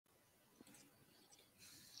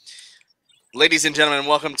Ladies and gentlemen,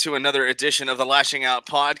 welcome to another edition of the Lashing Out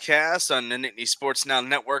podcast on the Nittany Sports Now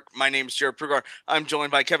Network. My name is Jared Prugar. I'm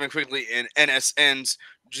joined by Kevin Quigley and NSN's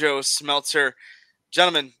Joe Smeltzer.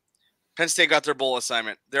 Gentlemen, Penn State got their bowl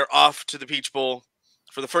assignment. They're off to the Peach Bowl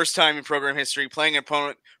for the first time in program history, playing an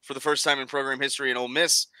opponent for the first time in program history in Ole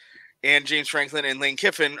Miss. And James Franklin and Lane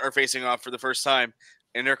Kiffin are facing off for the first time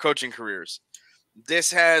in their coaching careers.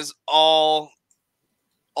 This has all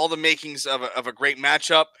the makings of a great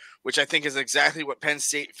matchup, which I think is exactly what Penn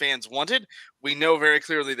State fans wanted. We know very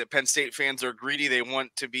clearly that Penn State fans are greedy. They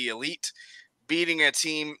want to be elite. Beating a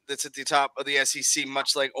team that's at the top of the SEC,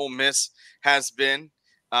 much like Ole Miss has been,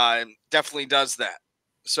 definitely does that.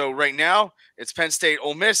 So right now, it's Penn State,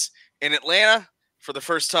 Ole Miss in Atlanta for the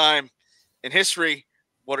first time in history.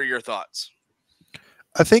 What are your thoughts?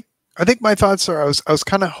 I think my thoughts are I was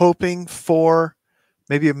kind of hoping for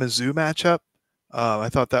maybe a Mizzou matchup. I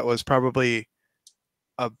thought that was probably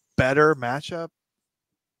a better matchup.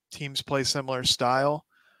 Teams play similar style.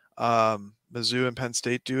 Mizzou and Penn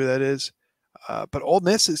State do, that is. But Ole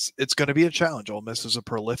Miss it's going to be a challenge. Ole Miss is a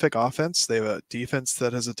prolific offense. They have a defense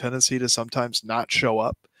that has a tendency to sometimes not show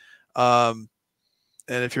up. And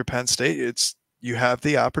if you're Penn State, you have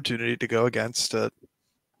the opportunity to go against a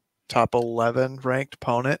top 11 ranked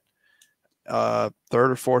opponent, third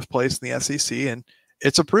or fourth place in the SEC, and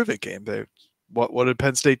it's a prove it game. What did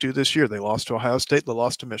Penn State do this year? They lost to Ohio State. They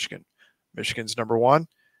lost to Michigan. Michigan's number 1,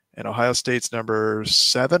 and Ohio State's number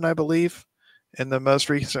 7, I believe, in the most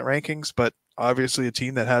recent rankings. But obviously, a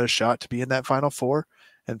team that had a shot to be in that Final Four,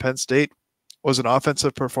 and Penn State was an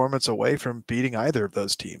offensive performance away from beating either of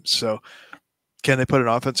those teams. So, can they put an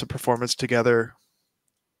offensive performance together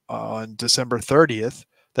on December 30th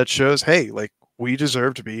that shows, hey, like, we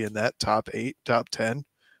deserve to be in that top 8, top 10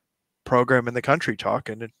 program in the country talk?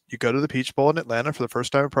 And you go to the Peach Bowl in Atlanta for the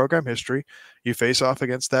first time in program history. You face off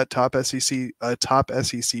against that top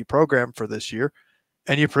SEC program for this year,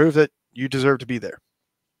 and you prove that you deserve to be there.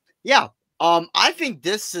 Yeah. I think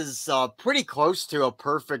this is pretty close to a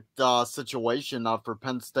perfect situation for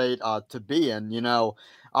Penn State to be in.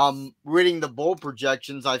 Reading the bowl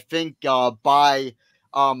projections, I think by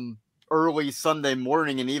early Sunday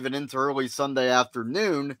morning and even into early Sunday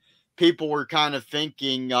afternoon, people were kind of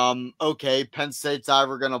thinking, okay, Penn State's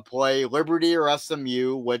either going to play Liberty or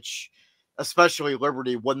SMU, which especially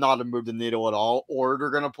Liberty would not have moved the needle at all, or they're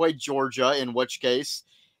going to play Georgia, in which case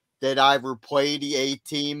they'd either play the A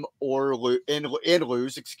team or lose,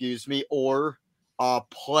 or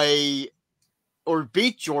play or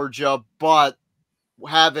beat Georgia, but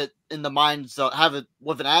have it in the minds have it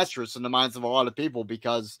with an asterisk in the minds of a lot of people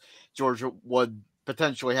because Georgia would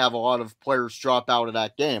potentially have a lot of players drop out of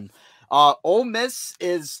that game. Ole Miss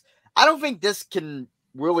is, I don't think this can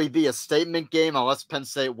really be a statement game unless Penn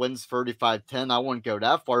State wins 35-10. I wouldn't go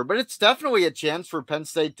that far, but it's definitely a chance for Penn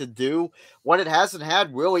State to do what it hasn't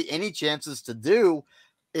had really any chances to do,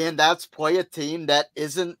 and that's play a team that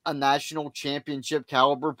isn't a national championship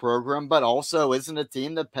caliber program, but also isn't a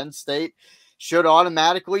team that Penn State should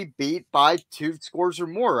automatically beat by 2 scores or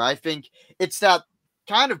more. I think it's that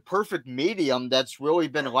kind of perfect medium that's really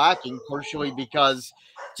been lacking, partially because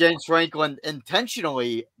James Franklin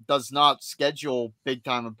intentionally does not schedule big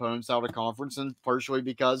time opponents out of conference, and partially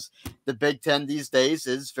because the Big Ten these days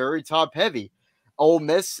is very top heavy. Ole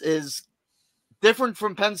Miss is different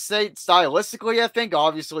from Penn State stylistically, I think.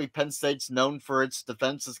 Obviously, Penn State's known for its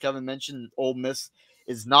defense, as Kevin mentioned. Ole Miss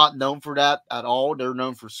is not known for that at all. They're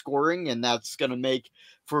known for scoring, and that's going to make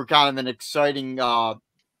for kind of an exciting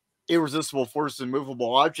irresistible force and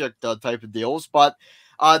movable object type of deals. But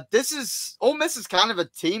this is Ole Miss is kind of a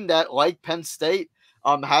team that, like Penn State,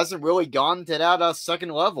 hasn't really gone to that second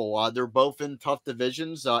level. They're both in tough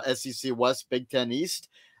divisions, SEC West, Big Ten East.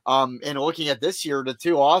 And looking at this year, the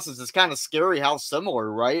 2 losses, it's kind of scary how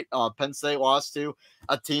similar, right? Penn State lost to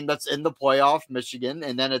a team that's in the playoff, Michigan,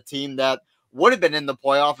 and then a team that would have been in the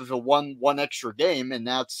playoff if it won one extra game, and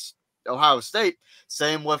that's Ohio State.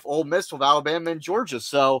 Same with Ole Miss, with Alabama and Georgia.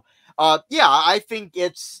 So, yeah, I think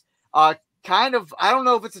it's kind of, I don't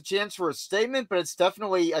know if it's a chance for a statement, but it's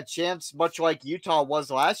definitely a chance, much like Utah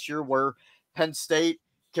was last year, where Penn State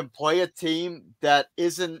can play a team that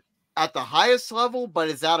isn't at the highest level, but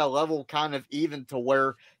is at a level kind of even to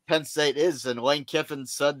where Penn State is. And Lane Kiffin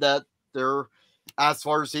said that they're, as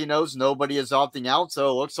far as he knows, nobody is opting out. So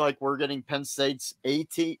it looks like we're getting Penn State's A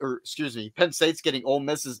team, or excuse me, Penn State's getting Ole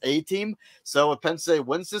Miss's A team. So if Penn State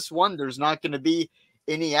wins this one, there's not going to be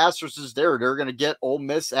any asterisks there. They're going to get Ole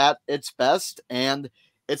Miss at its best, and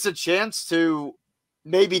it's a chance to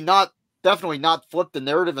maybe not, definitely not flip the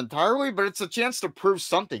narrative entirely, but it's a chance to prove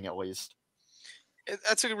something at least.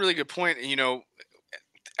 That's a really good point.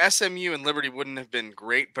 SMU and Liberty wouldn't have been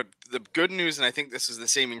great, but the good news, and I think this is the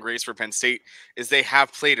saving grace for Penn State, is they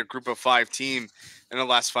have played a Group of 5 team in the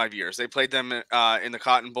last 5 years. They played them in the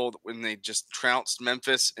Cotton Bowl when they just trounced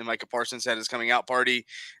Memphis, and Micah Parsons had his coming out party,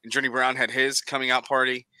 and Journey Brown had his coming out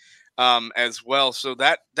party as well. So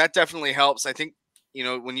that definitely helps. I think,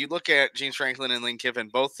 when you look at James Franklin and Lane Kiffin,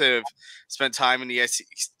 both have spent time in the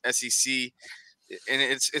SEC, and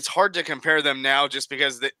it's hard to compare them now just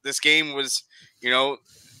because this game was,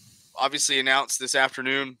 obviously announced this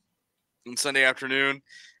afternoon on Sunday afternoon,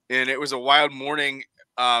 and it was a wild morning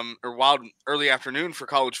or wild early afternoon for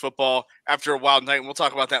college football after a wild night. And we'll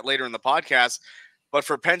talk about that later in the podcast. But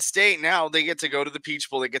for Penn State, now they get to go to the Peach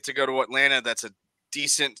Bowl. They get to go to Atlanta. That's a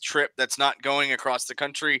decent trip. That's not going across the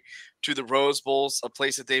country to the Rose Bowls, a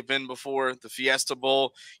place that they've been before, the Fiesta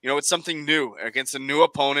Bowl. It's something new against a new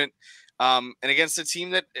opponent, and against a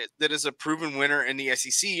team that is a proven winner in the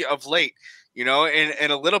SEC of late.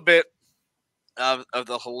 And a little bit of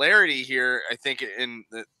the hilarity here, I think,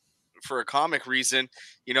 for a comic reason,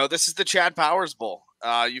 this is the Chad Powers Bowl.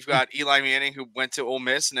 You've got Eli Manning, who went to Ole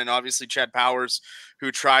Miss, and then obviously Chad Powers,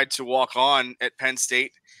 who tried to walk on at Penn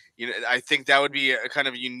State. I think that would be a kind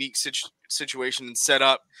of a unique situation and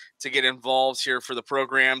setup to get involved here for the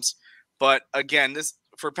programs. But again,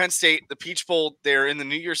 for Penn State, the Peach Bowl, they're in the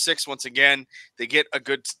New Year's Six once again. They get a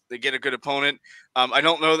good opponent. I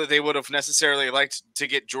don't know that they would have necessarily liked to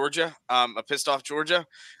get Georgia, a pissed off Georgia,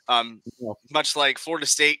 much like Florida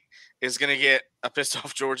State is going to get a pissed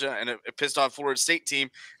off Georgia and a pissed off Florida State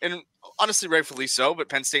team, and honestly, rightfully so. But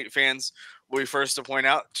Penn State fans will be first to point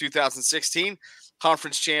out 2016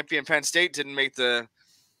 conference champion Penn State didn't make the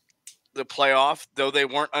playoff, though they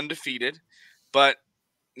weren't undefeated. But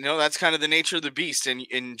that's kind of the nature of the beast.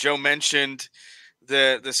 And Joe mentioned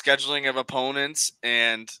the scheduling of opponents,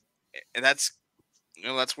 and that's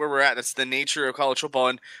that's where we're at. That's the nature of college football.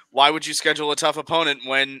 And why would you schedule a tough opponent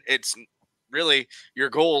when it's really your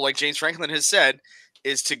goal, like James Franklin has said,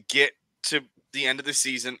 is to get to the end of the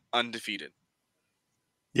season undefeated?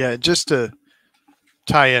 Yeah, just to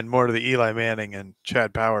tie in more to the Eli Manning and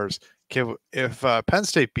Chad Powers, if Penn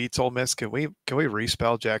State beats Ole Miss, can we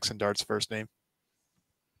respell Jackson Dart's first name?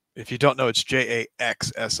 If you don't know, it's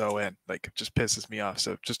Jaxson. Like, it just pisses me off.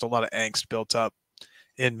 So just a lot of angst built up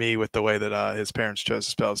in me with the way that his parents chose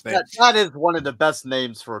to spell his name. That is one of the best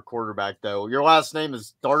names for a quarterback, though. Your last name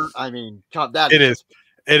is Dart. I mean, it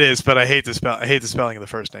is, but I hate the spelling of the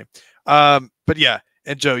first name. But yeah,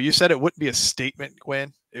 and Joe, you said it wouldn't be a statement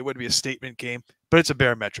win. It wouldn't be a statement game, but it's a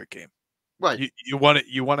barometric game. Right. You want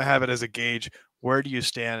to have it as a gauge. Where do you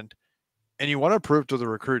stand? And you want to prove to the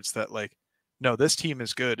recruits that, like, no, this team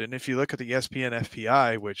is good. And if you look at the ESPN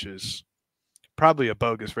FPI, which is probably a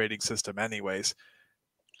bogus rating system anyways,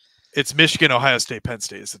 it's Michigan, Ohio State, Penn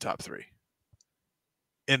State is the top 3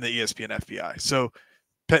 in the ESPN FPI. So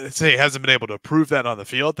Penn State hasn't been able to prove that on the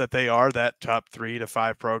field, that they are that top 3 to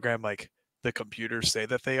 5 program like the computers say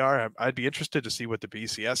that they are. I'd be interested to see what the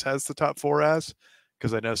BCS has the top 4 as,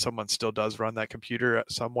 because I know someone still does run that computer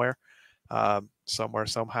somewhere,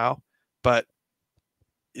 somehow. But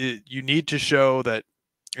you need to show that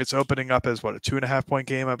it's opening up as a 2.5 point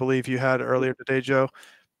game, I believe you had earlier today, Joe.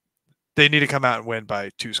 They need to come out and win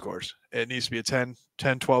by 2 scores. It needs to be a 10,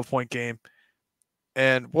 12 point game.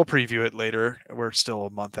 And we'll preview it later. We're still a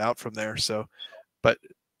month out from there. So, but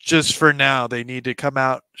just for now, they need to come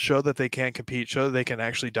out, show that they can compete, show that they can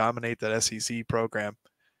actually dominate that SEC program.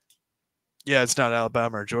 Yeah, it's not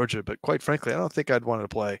Alabama or Georgia, but quite frankly, I don't think I'd want to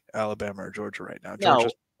play Alabama or Georgia right now.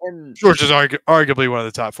 Georgia's arguably one of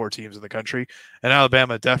the top 4 teams in the country, and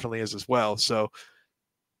Alabama definitely is as well. So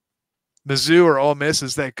Mizzou or Ole Miss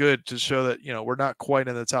is that good to show that, we're not quite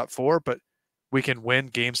in the top 4, but we can win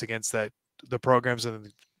games against the programs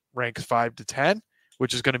in ranks 5 to 10,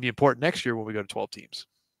 which is going to be important next year when we go to 12 teams.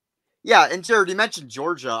 Yeah, and Jared, you mentioned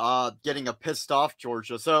Georgia getting a pissed off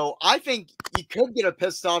Georgia. So I think you could get a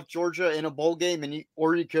pissed off Georgia in a bowl game,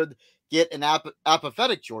 or you could get an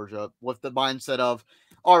apathetic Georgia with the mindset of,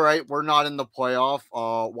 all right, we're not in the playoff.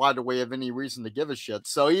 Why do we have any reason to give a shit?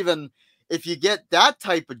 So even if you get that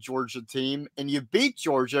type of Georgia team and you beat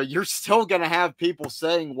Georgia, you're still going to have people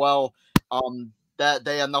saying, well, that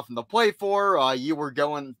they had nothing to play for. You were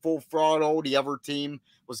going full throttle. The other team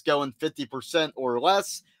was going 50% or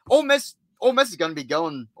less. Ole Miss is going to be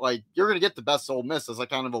going, like, you're going to get the best Ole Miss, as I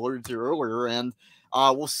kind of alluded to earlier. And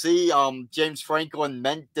we'll see. James Franklin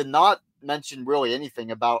did not mention really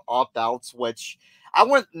anything about opt-outs, which I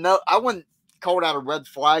wouldn't call that a red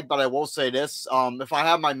flag, but I will say this. If I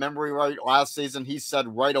have my memory right, last season, he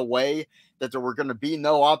said right away that there were going to be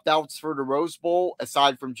no opt-outs for the Rose Bowl,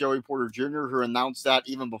 aside from Joey Porter Jr., who announced that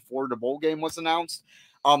even before the bowl game was announced.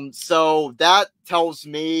 So that tells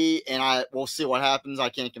me, and we'll see what happens. I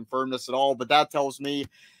can't confirm this at all, but that tells me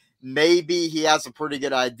maybe he has a pretty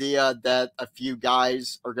good idea that a few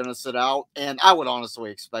guys are going to sit out, and I would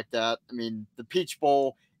honestly expect that. I mean, the Peach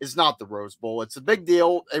Bowl is not the Rose Bowl. It's a big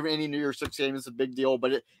deal. Any New Year's Six game is a big deal,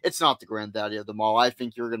 but it's not the granddaddy of them all. I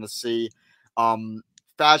think you're going to see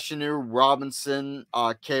Fashanu, Robinson,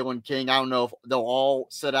 Kalen King. I don't know if they'll all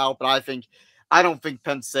sit out, but I don't think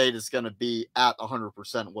Penn State is going to be at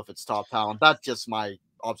 100% with its top talent. That's just my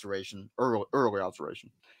observation, early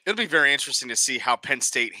observation. It'll be very interesting to see how Penn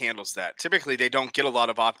State handles that. Typically, they don't get a lot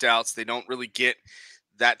of opt-outs. They don't really get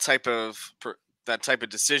that type of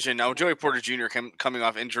decision. Now, Joey Porter Jr. coming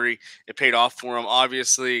off injury, it paid off for him,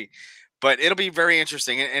 obviously. But it'll be very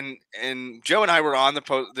interesting. And Joe and I were on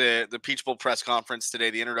the Peach Bowl press conference today,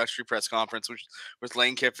 the introductory press conference, which with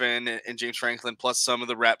Lane Kiffin and James Franklin, plus some of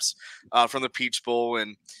the reps from the Peach Bowl,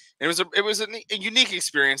 and it was a unique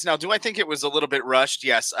experience. Now, do I think it was a little bit rushed?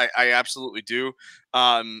 Yes, I absolutely do.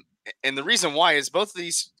 And the reason why is both of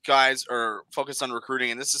these guys are focused on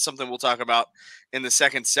recruiting, and this is something we'll talk about in the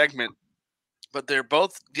second segment. But they're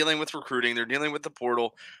both dealing with recruiting. They're dealing with the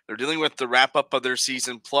portal. They're dealing with the wrap up of their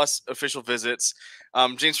season plus official visits.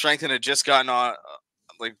 James Franklin had just gotten on,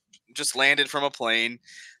 just landed from a plane.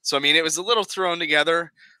 So, I mean, it was a little thrown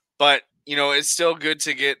together, but, it's still good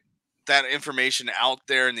to get that information out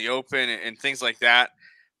there in the open and things like that.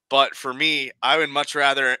 But for me, I would much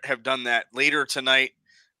rather have done that later tonight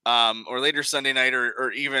or later Sunday night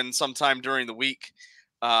or even sometime during the week.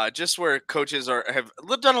 Just where coaches have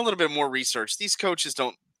done a little bit more research. These coaches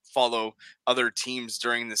don't follow other teams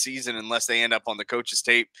during the season unless they end up on the coach's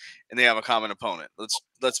tape and they have a common opponent.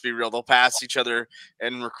 Let's be real. They'll pass each other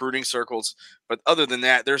in recruiting circles. But other than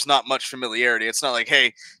that, there's not much familiarity. It's not like,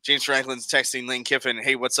 hey, James Franklin's texting Lane Kiffin,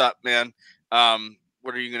 hey, what's up, man?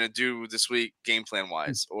 What are you going to do this week game plan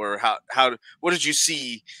wise? Or what did you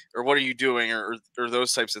see or what are you doing or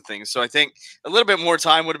those types of things? So I think a little bit more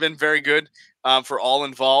time would have been very good for all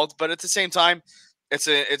involved. But at the same time, it's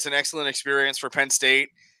an excellent experience for Penn State.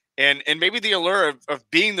 And maybe the allure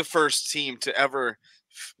of being the first team to ever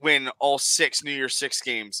win all 6 New Year's Six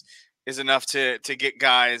games is enough to get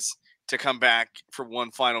guys to come back for one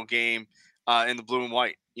final game in the blue and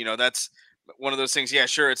white. That's one of those things. Yeah,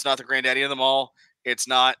 sure, it's not the granddaddy of them all. It's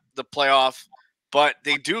not the playoff, but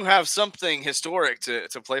they do have something historic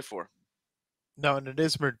to play for. No, and it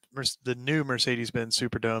is the new Mercedes-Benz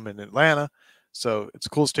Superdome in Atlanta, so it's a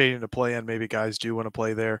cool stadium to play in. Maybe guys do want to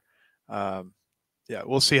play there. Yeah,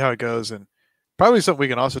 we'll see how it goes, and probably something we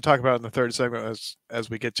can also talk about in the third segment as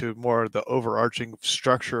we get to more of the overarching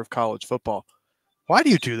structure of college football. Why do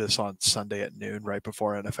you do this on Sunday at noon right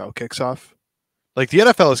before NFL kicks off? Like, the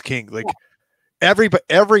NFL is king. Like,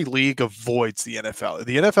 every league avoids the NFL.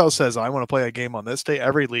 The NFL says, I want to play a game on this day.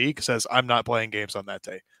 Every league says, I'm not playing games on that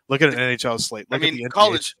day. Look at an NHL slate. Look at the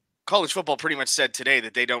college football pretty much said today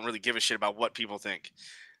that they don't really give a shit about what people think.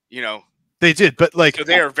 They did, but so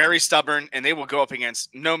they are very stubborn, and they will go up against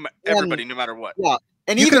everybody, no matter what. Yeah,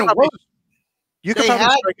 and you even you could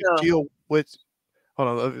probably strike a deal with.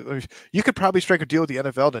 Hold on, you could probably strike a deal with the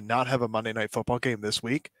NFL to not have a Monday Night Football game this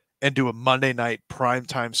week and do a Monday night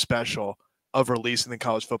primetime special of releasing the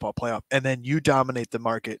college football playoff, and then you dominate the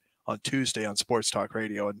market on Tuesday on Sports Talk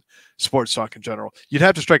Radio and Sports Talk in general. You'd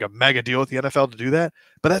have to strike a mega deal with the NFL to do that,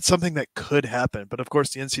 but that's something that could happen. But of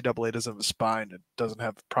course, the NCAA doesn't have a spine and doesn't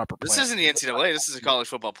have proper plans. This isn't the NCAA. This is a college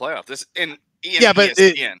football playoff. This in yeah, but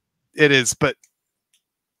it is. But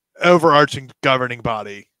overarching governing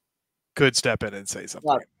body could step in and say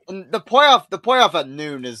something. Yeah. And the playoff at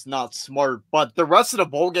noon is not smart, but the rest of the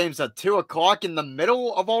bowl games at 2:00 in the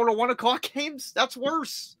middle of all the 1:00 games, that's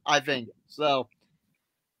worse, I think. So.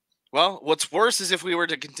 Well, what's worse is if we were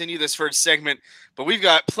to continue this first segment, but we've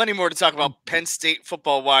got plenty more to talk about Penn State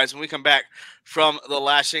football-wise when we come back from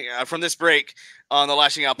from this break on the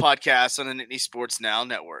Lashing Out podcast on the Nittany Sports Now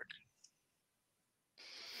Network.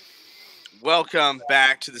 Welcome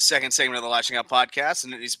back to the second segment of the Lashing Out podcast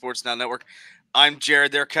on the Nittany Sports Now Network. I'm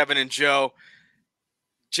Jared. They're Kevin and Joe.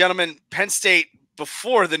 Gentlemen, Penn State,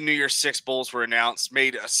 before the New Year's Six Bowls were announced,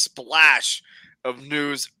 made a splash of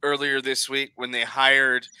news earlier this week when they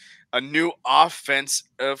hired a new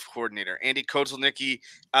offensive coordinator, Andy Kotelnicki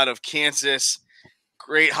out of Kansas.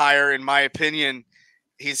 Great hire, in my opinion.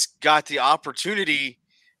 He's got the opportunity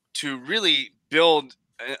to really build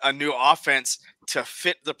a new offense to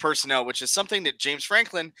fit the personnel, which is something that James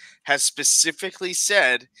Franklin has specifically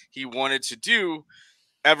said he wanted to do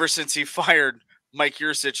ever since he fired Mike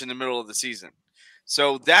Yurcich in the middle of the season.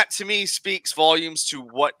 So that, to me, speaks volumes to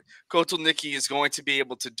what Kotelnicki is going to be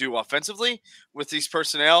able to do offensively with these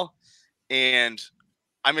personnel. And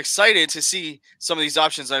I'm excited to see some of these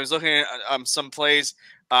options. I was looking at some plays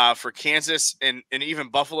for Kansas and even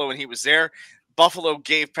Buffalo when he was there. Buffalo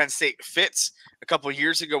gave Penn State fits a couple of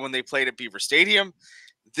years ago when they played at Beaver Stadium.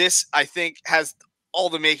 This, I think, has all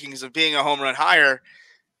the makings of being a home run hire.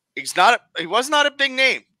 He was not a big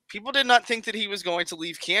name. People did not think that he was going to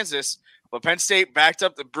leave Kansas, but Penn State backed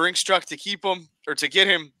up the Brinks truck to keep him or to get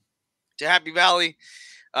him to Happy Valley.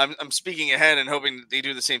 I'm speaking ahead and hoping that they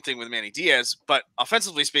do the same thing with Manny Diaz. But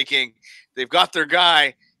offensively speaking, they've got their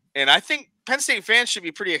guy, and I think Penn State fans should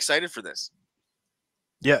be pretty excited for this.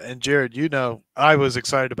 Yeah, and Jared, I was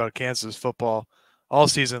excited about Kansas football all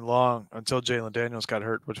season long until Jalen Daniels got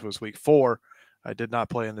hurt, which was week 4. I did not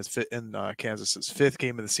play in Kansas's 5th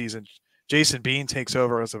game of the season. Jason Bean takes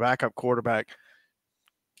over as a backup quarterback,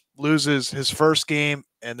 loses his first game,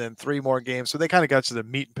 and then 3 more games. So they kind of got to the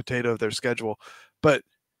meat and potato of their schedule. But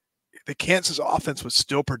the Kansas offense was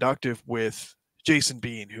still productive with Jason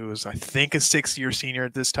Bean, who is, I think, a 6-year senior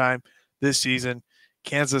at this time this season.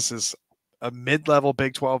 Kansas is a mid-level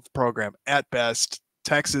Big 12 program at best.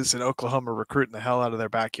 Texas and Oklahoma are recruiting the hell out of their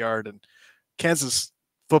backyard. And Kansas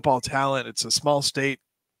football talent, it's a small state.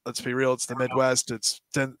 Let's be real. It's the Midwest. It's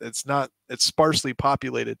sparsely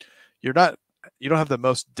populated. You don't have the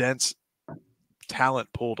most dense talent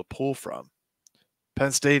pool to pull from.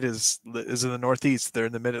 Penn State is in the Northeast. They're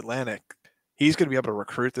in the Mid-Atlantic. He's going to be able to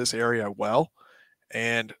recruit this area well,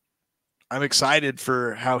 and I'm excited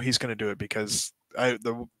for how he's going to do it because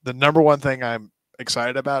the number one thing I'm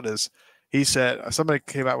excited about is he said somebody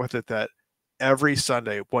came out with it that every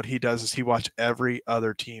Sunday what he does is he watches every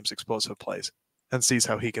other team's explosive plays and sees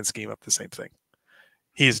how he can scheme up the same thing.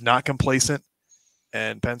 He is not complacent,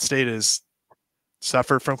 and Penn State has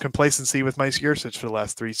suffered from complacency with Mike Yurcich for the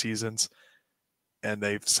last 3 seasons. And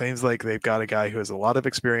seems like they've got a guy who has a lot of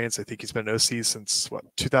experience. I think he's been OC since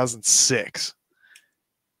 2006,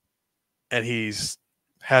 and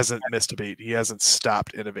hasn't missed a beat. He hasn't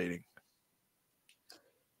stopped innovating.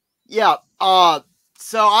 Yeah.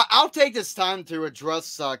 So I'll take this time to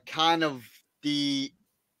address kind of the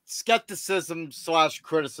skepticism /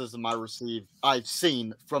 criticism I've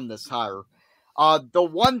seen from this hire. The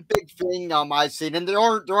one big thing I've seen, and there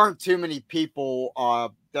aren't too many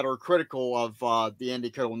people that are critical of the Andy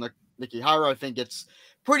Kotelnicki hire. I think it's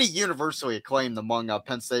pretty universally acclaimed among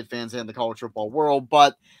Penn State fans and the college football world.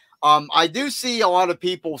 But I do see a lot of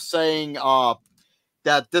people saying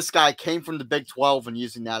that this guy came from the Big 12 and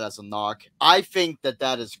using that as a knock. I think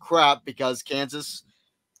that is crap because Kansas,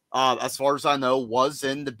 as far as I know, was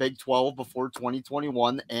in the Big 12 before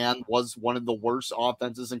 2021 and was one of the worst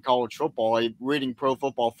offenses in college football. Reading Pro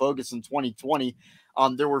Football Focus in 2020,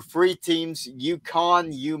 there were 3 teams,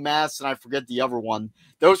 UConn, UMass, and I forget the other one.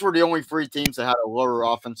 Those were the only 3 teams that had a lower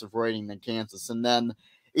offensive rating than Kansas. And then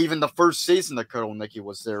even the first season that Kotelnicki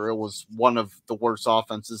was there, it was one of the worst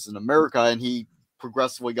offenses in America, and he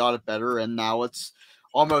progressively got it better, and now it's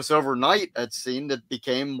almost overnight, it seemed, it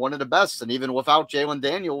became one of the best. And even without Jalen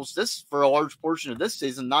Daniels, for a large portion of this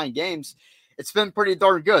season, 9 games, it's been pretty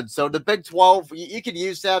darn good. So the Big 12, you could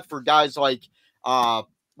use that for guys like, Mike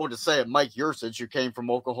Yurcich, who came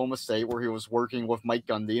from Oklahoma State, where he was working with Mike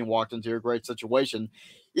Gundy and walked into a great situation.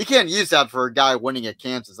 You can't use that for a guy winning at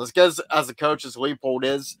Kansas. As a coach, as Leipold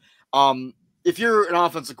is, if you're an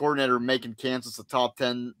offensive coordinator making Kansas a top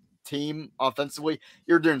 10 team offensively,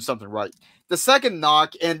 you're doing something right. The second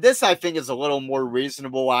knock, and this I think is a little more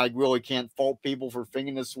reasonable, I really can't fault people for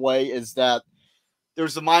thinking this way, is that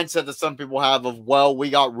there's a mindset that some people have of, well, we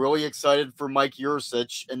got really excited for Mike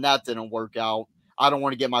Yurcich and that didn't work out. I don't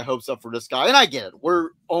want to get my hopes up for this guy. And I get it. We're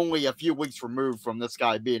only a few weeks removed from this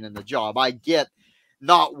guy being in the job. I get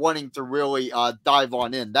not wanting to really dive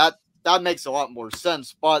on in. That makes a lot more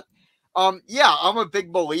sense. But yeah, I'm a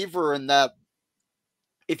big believer in that.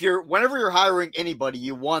 Whenever you're hiring anybody,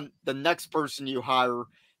 you want the next person you hire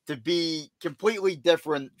to be completely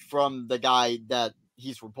different from the guy that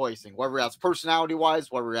he's replacing, whether that's personality wise,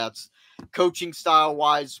 whether that's coaching style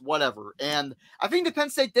wise, whatever. And I think the Penn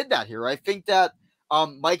State did that here. I think that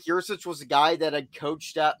Mike Yurcich was a guy that had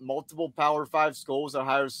coached at multiple Power 5 schools,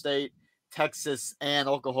 Ohio State, Texas, and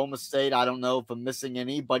Oklahoma State. I don't know if I'm missing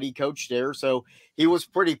any, but he coached there. So he was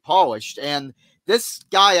pretty polished. And this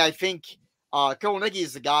guy, I think, Kotelnicki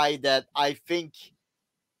is a guy that I think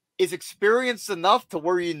is experienced enough to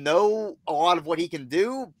where you know a lot of what he can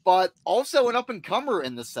do, but also an up-and-comer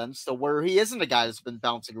in the sense to where he isn't a guy that's been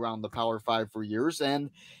bouncing around the Power 5 for years, and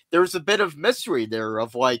there's a bit of mystery there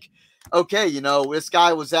of like, okay, this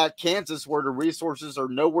guy was at Kansas where the resources are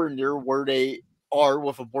nowhere near where they are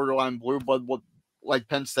with a borderline blue blood like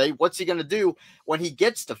Penn State. What's he going to do when he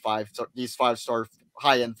gets to these 5-star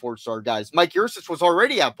high-end four-star guys. Mike Yurcich was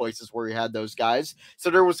already at places where he had those guys, so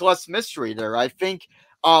there was less mystery there. I think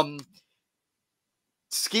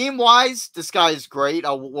scheme-wise, this guy is great.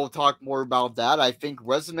 We'll talk more about that. I think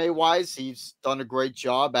resume-wise, he's done a great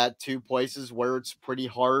job at two places where it's pretty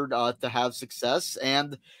hard to have success,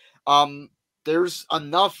 and there's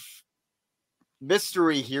enough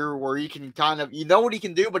mystery here where you can kind of what he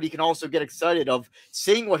can do, but he can also get excited of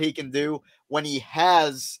seeing what he can do when he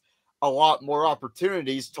has a lot more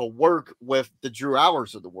opportunities to work with the Drew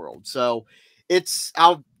Allers of the world. So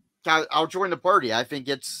I'll join the party. I think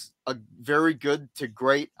it's a very good to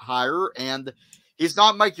great hire, and he's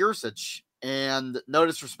not Mike Yurcich. And no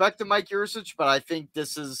disrespect to Mike Yurcich, but I think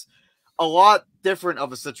this is a lot different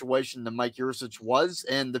of a situation than Mike Yurcich was,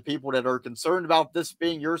 and the people that are concerned about this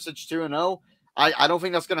being Yurcich 2-0, I don't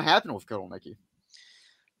think that's going to happen with Kotelnicki.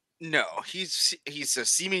 No, he's a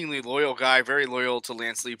seemingly loyal guy, very loyal to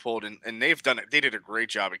Lance Leipold, and they've done it. They did a great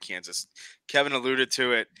job at Kansas. Kevin alluded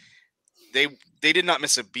to it. They did not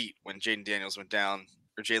miss a beat when Jaden Daniels went down,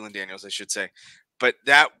 or Jalen Daniels, I should say. But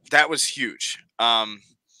that was huge.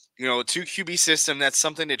 You know, a 2 QB system, that's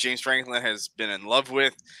something that James Franklin has been in love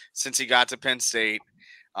with since he got to Penn State.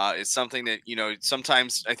 It's something that, you know,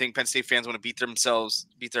 sometimes I think Penn State fans want to beat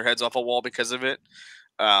their heads off a wall because of it.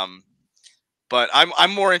 But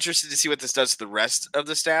I'm more interested to see what this does to the rest of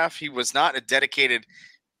the staff. He was not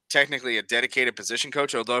technically a dedicated position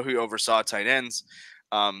coach, although he oversaw tight ends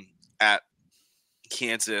at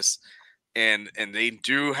Kansas. And they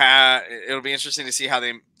do have, it'll be interesting to see how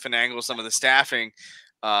they finagle some of the staffing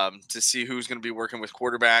to see who's going to be working with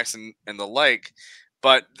quarterbacks and the like.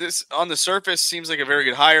 But this, on the surface, seems like a very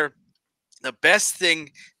good hire. The best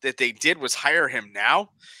thing that they did was hire him now.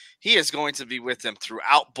 He is going to be with them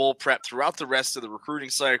throughout bowl prep, throughout the rest of the recruiting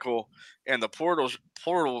cycle and the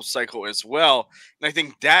portal cycle as well. And I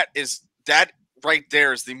think that right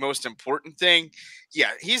there is the most important thing. Yeah,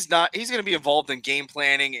 he's going to be involved in game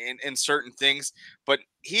planning and certain things, but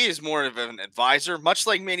he is more of an advisor, much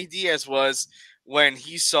like Manny Diaz was when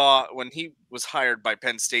he was hired by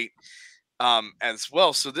Penn State as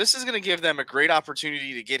well. So this is going to give them a great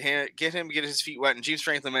opportunity to get his feet wet. And James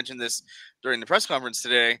Franklin mentioned this during the press conference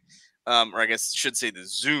today, or I guess should say the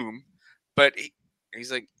Zoom, but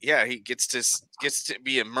he's like, yeah, he gets to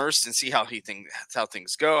be immersed and see how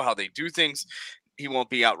things go, how they do things. He won't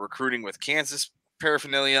be out recruiting with Kansas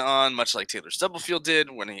paraphernalia on, much like Taylor Stubblefield did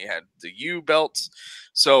when he had the U belts.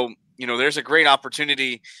 So, you know, there's a great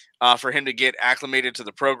opportunity for him to get acclimated to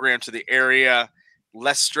the program, to the area,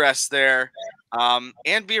 less stress there,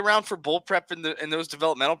 and be around for bowl prep in those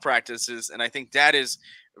developmental practices. And I think that is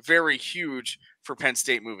very huge for Penn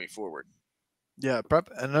State moving forward. Yeah,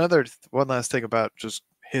 one last thing about just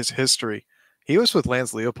his history. He was with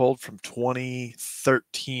Lance Leipold from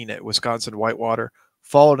 2013 at Wisconsin Whitewater,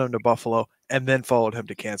 followed him to Buffalo, and then followed him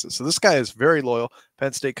to Kansas. So this guy is very loyal.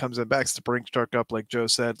 Penn State comes in, backs the brink truck up, like Joe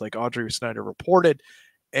said, like Audrey Snyder reported,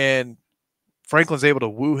 and Franklin's able to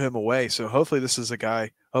woo him away. So hopefully this is a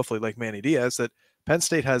guy, hopefully like Manny Diaz, that Penn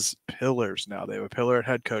State has pillars now. They have a pillar at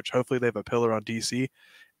head coach. Hopefully they have a pillar on DC,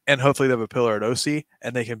 and hopefully they have a pillar at OC,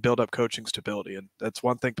 and they can build up coaching stability. And that's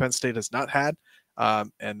one thing Penn State has not had.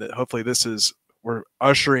 And that hopefully we're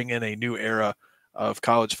ushering in a new era of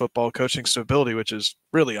college football coaching stability, which is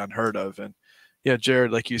really unheard of. And yeah,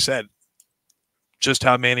 Jared, like you said, just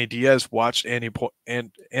how Manny Diaz watched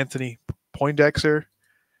Anthony Poindexter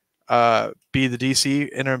be the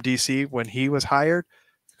interim DC when he was hired.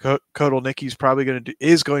 Kotelnicki's probably going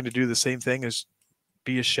to do the same thing, as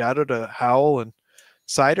be a shadow to Howell and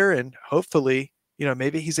Sider, and hopefully, you know,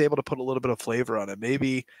 maybe he's able to put a little bit of flavor on it.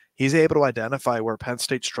 Maybe he's able to identify where Penn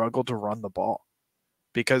State struggled to run the ball,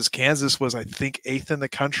 because Kansas was, I think, 8th in the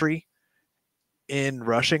country in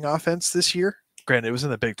rushing offense this year. Granted, it was in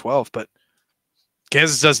the Big 12, but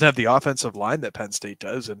Kansas doesn't have the offensive line that Penn State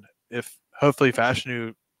does. And if hopefully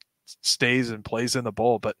Fashanu stays and plays in the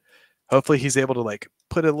bowl, but hopefully he's able to like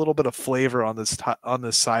put a little bit of flavor on this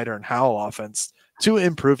Sider and Howell offense to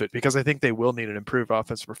improve it, because I think they will need an improved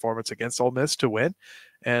offensive performance against Ole Miss to win.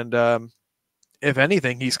 And if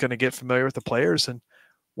anything, he's going to get familiar with the players. And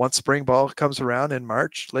once spring ball comes around in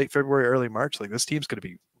March, late February, early March, like this team's going to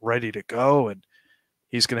be ready to go. And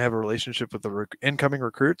he's going to have a relationship with the incoming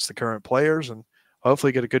recruits, the current players, and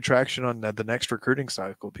hopefully get a good traction on the next recruiting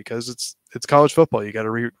cycle, because it's college football. You got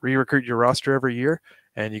to re-recruit your roster every year,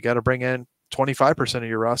 and you got to bring in 25% of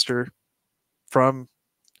your roster from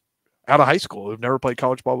out of high school who've never played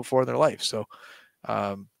college ball before in their life. So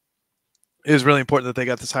it is really important that they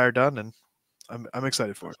got this hire done, and I'm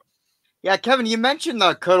excited for it. Yeah, Kevin, you mentioned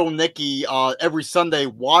Nicky every Sunday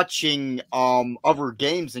watching other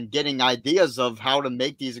games and getting ideas of how to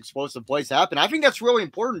make these explosive plays happen. I think that's really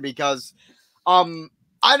important because um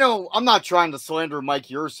I know I'm not trying to slander Mike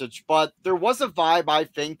Yursich, but there was a vibe I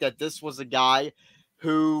think that this was a guy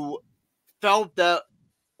who felt that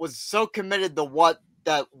was so committed to what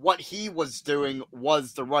he was doing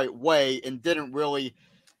was the right way and didn't really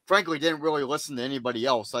listen to anybody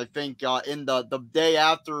else. I think in the day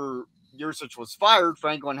after Yursich was fired,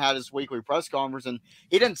 Franklin had his weekly press conference, and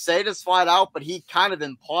he didn't say this flat out, but he kind of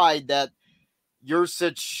implied that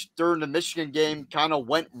Yursich during the Michigan game kind of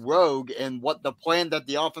went rogue, and what the plan that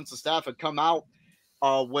the offensive staff had come out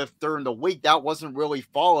with during the week that wasn't really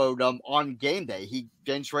followed on game day.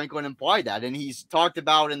 James Franklin implied that, and he's talked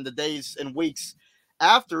about in the days and weeks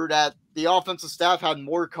after that the offensive staff had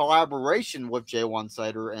more collaboration with Jaywan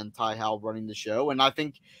Sider and Ty Howell running the show, and I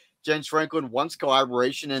think James Franklin wants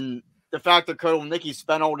collaboration, and the fact that Nicky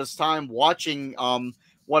spent all this time watching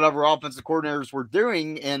whatever offensive coordinators were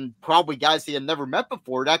doing and probably guys he had never met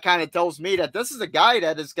before, that kind of tells me that this is a guy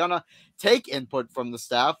that is gonna take input from the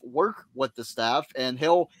staff, work with the staff, and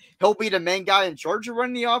he'll be the main guy in charge of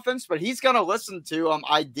running the offense, but he's gonna listen to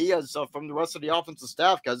ideas from the rest of the offensive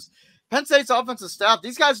staff, because Penn State's offensive staff,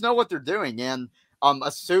 these guys know what they're doing, and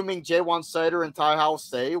assuming Jaywan Sider and Ty Howell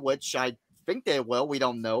stay, which I think they will, we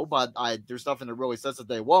don't know, but there's nothing that really says that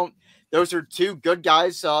they won't. Those are two good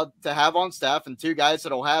guys to have on staff, and two guys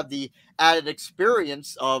that'll have the added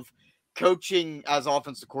experience of coaching as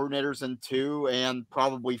offensive coordinators in 2 and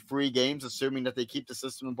probably 3 games, assuming that they keep the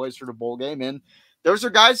system in place for the bowl game. And those are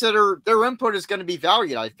guys that their input is going to be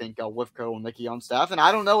valued, I think, with Nicky on staff. And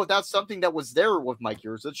I don't know if that's something that was there with Mike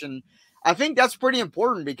Yursich. And I think that's pretty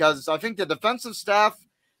important because I think the defensive staff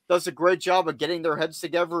does a great job of getting their heads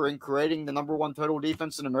together and creating the number 1 total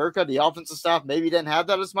defense in America. The offensive staff maybe didn't have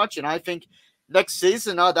that as much, and I think next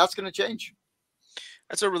season that's going to change.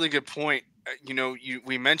 That's a really good point.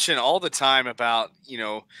 We mention all the time about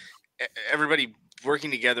everybody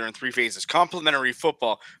working together in 3 phases, complementary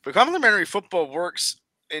football, but complementary football works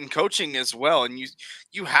in coaching as well, and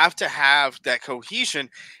you have to have that cohesion.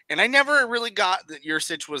 And I never really got that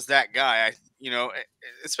Yursich was that guy.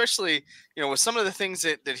 Especially with some of the things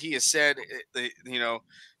that he has said,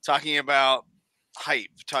 talking about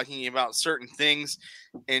hype, talking about certain things,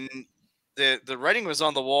 and the writing was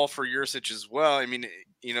on the wall for Yursich as well. I mean,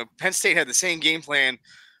 Penn State had the same game plan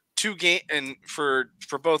for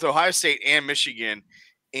both Ohio State and Michigan,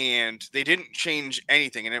 and they didn't change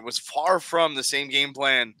anything, and it was far from the same game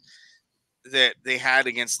plan that they had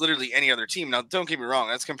against literally any other team. Now, don't get me wrong,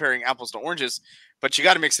 that's comparing apples to oranges, but you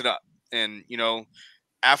got to mix it up. And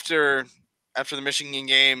after the Michigan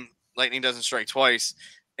game, lightning doesn't strike twice,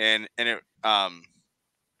 and it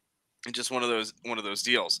it's just one of those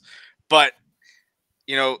deals. But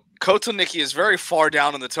Koto Nicky is very far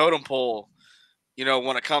down on the totem pole,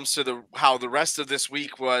 when it comes to how the rest of this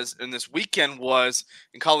week was and this weekend was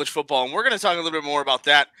in college football. And we're going to talk a little bit more about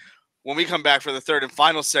that when we come back for the third and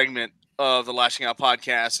final segment of the Lashing Out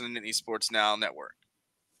podcast and the Nittany Sports Now Network.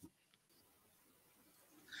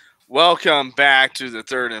 Welcome back to the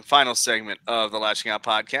third and final segment of the Lashing Out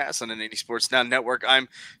podcast on the Nittany Sports Now Network. I'm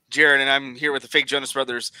Jared, and I'm here with the fake Jonas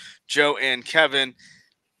brothers, Joe and Kevin.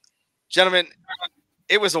 Gentlemen,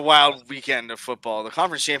 it was a wild weekend of football. The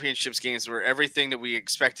conference championships games were everything that we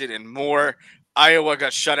expected and more. Iowa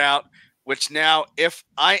got shut out, which now, if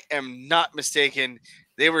I am not mistaken,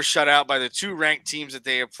 they were shut out by the 2 ranked teams that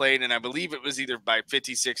they have played, and I believe it was either by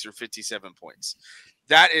 56 or 57 points.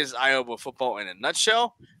 That is Iowa football in a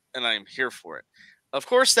nutshell, and I'm here for it. Of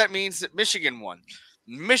course, that means that Michigan won.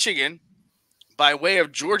 Michigan, by way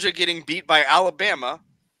of Georgia getting beat by Alabama,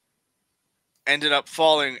 ended up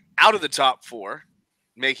falling out of the top 4,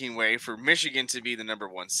 making way for Michigan to be the number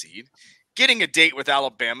 1 seed, getting a date with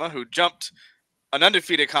Alabama, who jumped an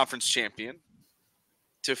undefeated conference champion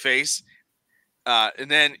to face.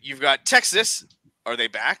 And then you've got Texas. Are they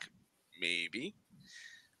back? Maybe.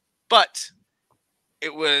 But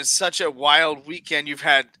it was such a wild weekend. You've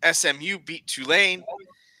had SMU beat Tulane.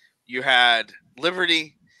 You had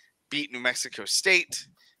Liberty beat New Mexico State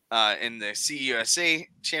in the CUSA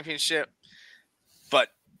championship. But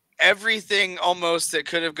everything almost that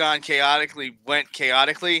could have gone chaotically went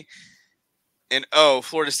chaotically. And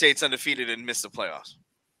Florida State's undefeated and missed the playoffs.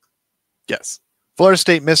 Yes. Florida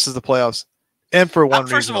State misses the playoffs. And for one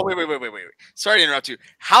reason. First of all, wait. Sorry to interrupt you.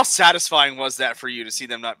 How satisfying was that for you to see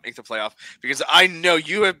them not make the playoff? Because I know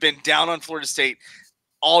you have been down on Florida State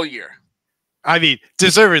all year. I mean,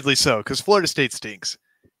 deservedly so, because Florida State stinks.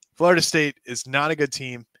 Florida State is not a good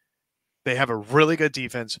team. They have a really good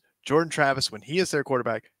defense. Jordan Travis, when he is their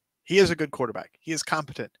quarterback, He is a good quarterback. He is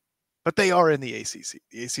competent. But they are in the ACC.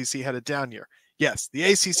 The ACC had a down year. Yes, the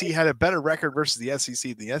ACC had a better record versus the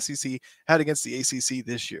SEC than the SEC had against the ACC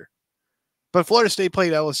this year. But Florida State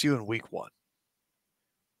played LSU in week 1.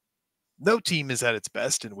 No team is at its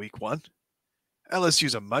best in week 1.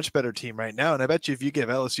 LSU's a much better team right now, and I bet you if you give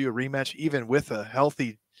LSU a rematch, even with a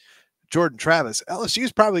healthy Jordan Travis,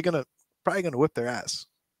 LSU's probably gonna whip their ass.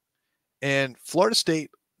 And Florida State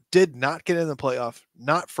did not get in the playoff,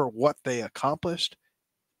 not for what they accomplished.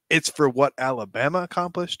 It's for what Alabama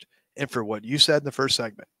accomplished and for what you said in the first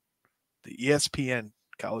segment, the ESPN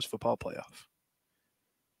college football playoff.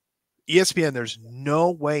 ESPN, there's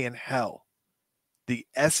no way in hell the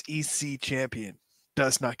SEC champion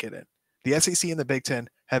does not get in. The SEC and the Big Ten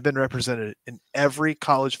have been represented in every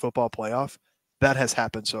college football playoff that has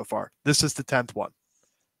happened so far. This is the 10th one.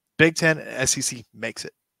 Big Ten and SEC makes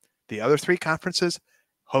it. The other 3 conferences,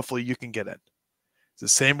 hopefully you can get in. It's the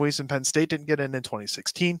same reason Penn State didn't get in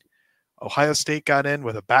 2016. Ohio State got in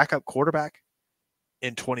with a backup quarterback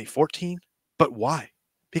in 2014. But why?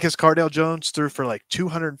 Because Cardale Jones threw for like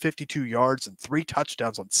 252 yards and 3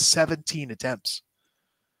 touchdowns on 17 attempts.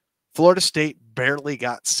 Florida State barely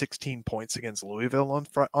got 16 points against Louisville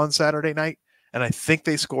on Saturday night. And I think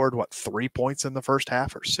they scored, 3 points in the first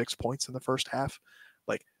half or 6 points in the first half.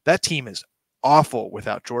 Like, that team is awful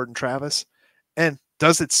without Jordan Travis. And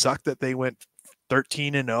does it suck that they went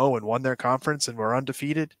 13-0 and won their conference and were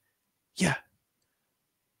undefeated? Yeah.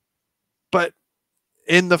 But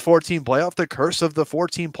in the 14 playoff, the curse of the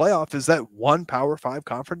 14 playoff is that one Power 5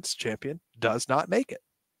 conference champion does not make it.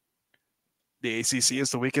 The ACC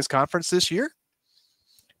is the weakest conference this year.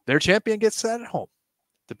 Their champion gets set at home.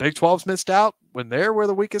 The Big 12's missed out when they were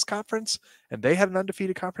the weakest conference and they had an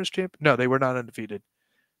undefeated conference champion. No, they were not undefeated.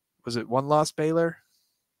 Was it one loss Baylor?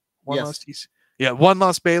 One loss TCU? Yeah, one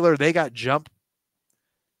loss Baylor. They got jumped.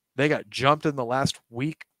 They got jumped in the last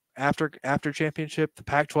week after championship. The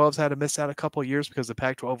Pac-12's had to miss out a couple of years because the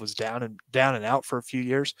Pac-12 was down and out for a few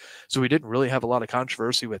years. So we didn't really have a lot of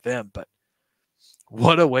controversy with them. But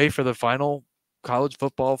what a way for the final college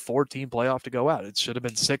football 4-team playoff to go out. It should have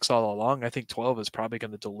been 6 all along. I think 12 is probably going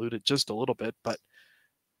to dilute it just a little bit, but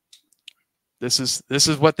this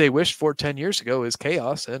is what they wished for 10 years ago, is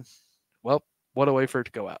chaos. And well, what a way for it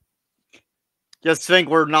to go out. Just think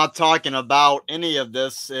we're not talking about any of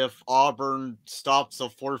this if Auburn stops a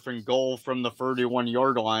 4th and goal from the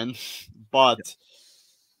 31-yard line. But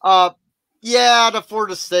yeah, the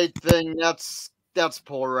Florida State thing, that's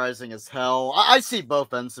polarizing as hell. I see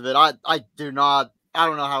both ends of it. I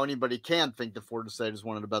don't know how anybody can think that Florida State is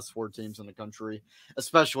one of the best 4 teams in the country,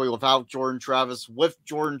 especially without Jordan Travis. With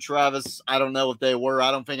Jordan Travis, I don't know if they were. I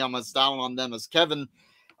don't think I'm as down on them as Kevin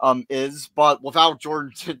is, but without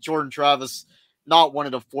Jordan Travis, not one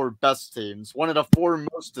of the 4 best teams. One of the 4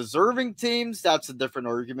 most deserving teams, that's a different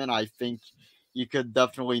argument. I think you could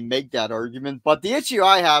definitely make that argument. But the issue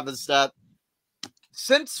I have is that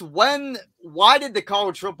why did the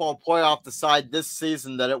college football playoff decide this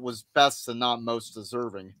season that it was best and not most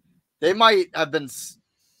deserving? They might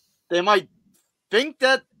think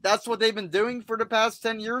that that's what they've been doing for the past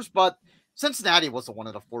 10 years, but Cincinnati wasn't one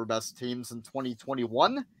of the 4 best teams in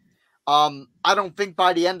 2021. I don't think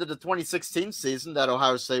by the end of the 2016 season that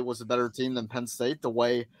Ohio State was a better team than Penn State, the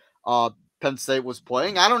way Penn State was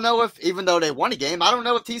playing. I don't know if, even though they won a game, I don't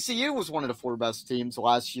know if TCU was one of the 4 best teams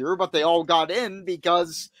last year, but they all got in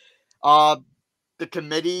because the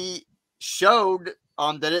committee showed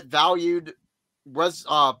that it valued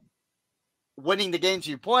winning the games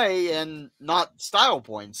you play and not style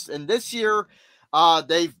points. And this year,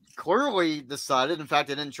 they've clearly decided, in fact,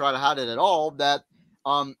 they didn't try to hide it at all, that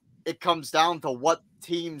it comes down to what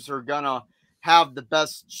teams are going to have the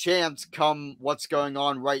best chance come what's going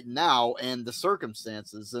on right now and the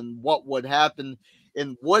circumstances and what would happen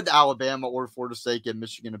and would Alabama or Florida State give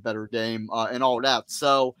Michigan a better game and all that.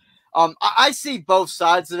 So I see both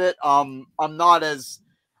sides of it.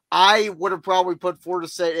 I would have probably put Florida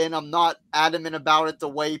State in. I'm not adamant about it the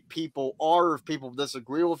way people are. If people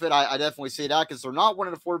disagree with it, I definitely see that because they're not one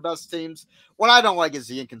of the 4 best teams. What I don't like is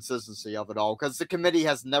the inconsistency of it all because the committee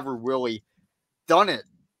has never really done it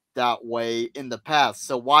that way in the past.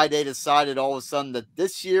 So why they decided all of a sudden that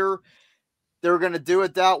this year they're going to do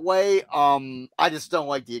it that way, I just don't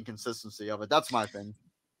like the inconsistency of it. That's my thing.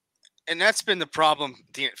 And that's been the problem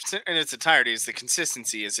in its entirety, is the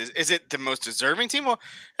consistency. Is it the most deserving team? Well,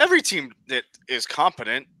 every team that is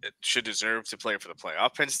competent should deserve to play for the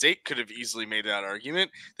playoff. Penn State could have easily made that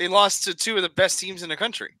argument. They lost to 2 of the best teams in the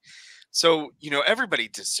country. So, everybody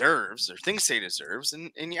deserves or thinks they deserves.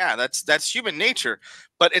 And yeah, that's human nature.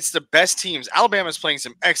 But it's the best teams. Alabama's playing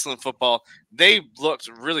some excellent football. They looked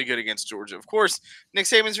really good against Georgia. Of course, Nick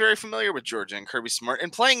Saban's very familiar with Georgia and Kirby Smart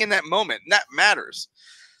and playing in that moment. And that matters.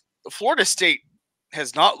 Florida State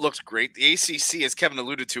has not looked great. The ACC, as Kevin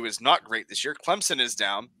alluded to, is not great this year. Clemson is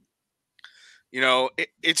down.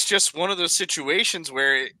 It's just one of those situations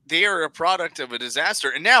where they are a product of a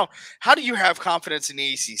disaster. And now, how do you have confidence in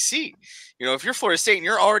the ACC? If you're Florida State and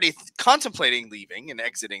you're already contemplating leaving and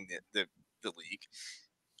exiting the league,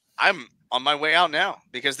 I'm on my way out now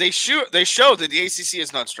because they show that the ACC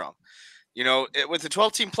is not strong. With the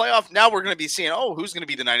 12-team playoff, now we're going to be seeing, who's going to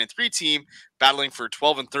be the 9-3 team battling for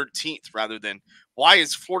 12 and 13th rather than why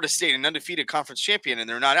is Florida State an undefeated conference champion and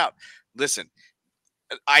they're not out? Listen,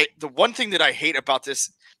 the one thing that I hate about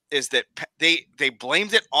this is that they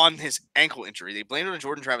blamed it on his ankle injury. They blamed it on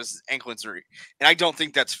Jordan Travis's ankle injury, and I don't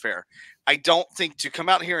think that's fair. I don't think to come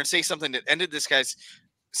out here and say something that ended this guy's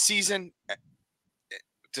season,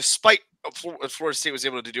 despite what Florida State was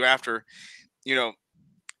able to do after,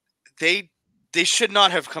 they should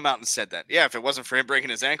not have come out and said that. Yeah, if it wasn't for him breaking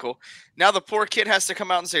his ankle, now the poor kid has to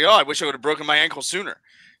come out and say, "Oh, I wish I would have broken my ankle sooner."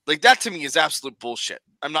 Like that to me is absolute bullshit.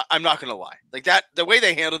 I'm not gonna lie. Like that, the way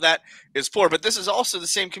they handled that is poor. But this is also the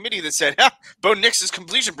same committee that said, Bo Nix's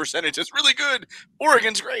completion percentage is really good.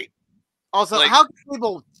 Oregon's great. Also, how can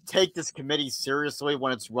people take this committee seriously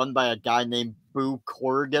when it's run by a guy named Boo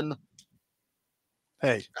Corrigan?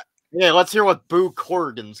 Hey. Yeah, let's hear what Boo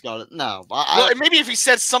Corrigan's got. No. Maybe if he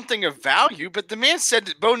said something of value, but the man said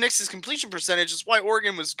that Bo Nix's completion percentage is why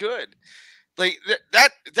Oregon was good. Like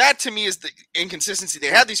that to me is the inconsistency. They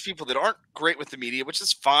have these people that aren't great with the media, which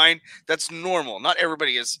is fine. That's normal. Not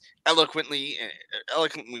everybody is eloquently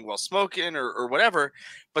well spoken or whatever.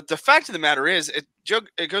 But the fact of the matter is, it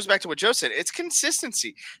goes back to what Joe said. It's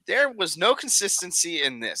consistency. There was no consistency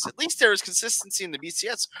in this. At least there is consistency in the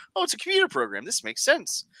BCS. Oh, it's a commuter program. This makes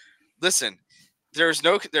sense. Listen, there was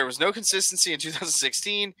no consistency in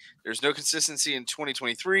 2016. There's no consistency in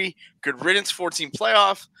 2023. Good riddance, 14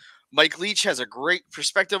 playoff. Mike Leach has a great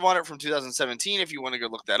perspective on it from 2017 if you want to go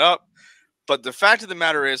look that up. But the fact of the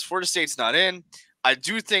matter is Florida State's not in. I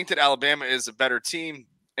do think that Alabama is a better team.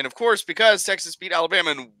 And, of course, because Texas beat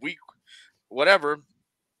Alabama in week whatever,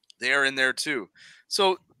 they are in there too.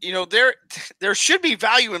 So, there should be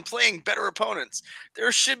value in playing better opponents.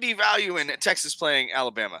 There should be value in Texas playing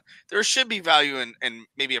Alabama. There should be value in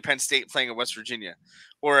maybe a Penn State playing a West Virginia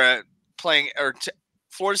or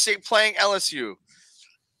Florida State playing LSU.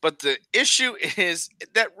 But the issue is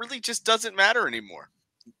that really just doesn't matter anymore.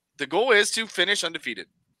 The goal is to finish undefeated.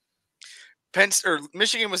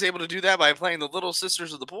 Michigan was able to do that by playing the Little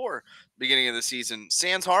Sisters of the Poor beginning of the season.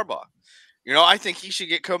 Sans Harbaugh. I think he should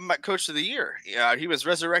get Coach of the Year. Yeah, he was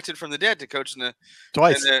resurrected from the dead to coach in the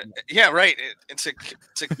twice. Yeah, right.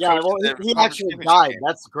 He actually died.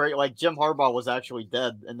 That's great. Like Jim Harbaugh was actually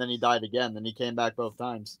dead, and then he died again, and he came back both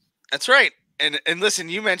times. That's right. And listen,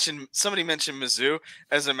 somebody mentioned Mizzou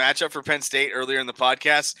as a matchup for Penn State earlier in the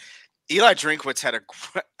podcast. Eli Drinkwitz had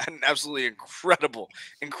an absolutely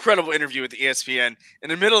incredible interview with the ESPN. In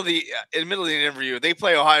the middle of the interview, they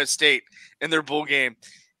play Ohio State in their bowl game,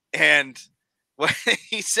 and what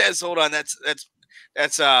he says, "Hold on, that's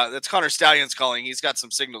Connor Stallions calling. He's got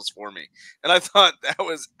some signals for me," and I thought that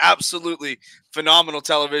was absolutely phenomenal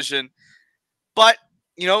television. But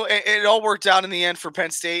it all worked out in the end for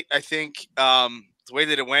Penn State. I think the way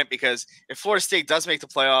that it went, because if Florida State does make the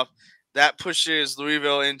playoff, that pushes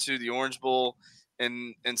Louisville into the Orange Bowl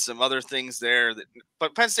and some other things there.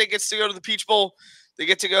 But Penn State gets to go to the Peach Bowl. They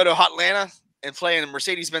get to go to Atlanta and play in the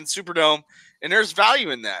Mercedes-Benz Superdome, and there's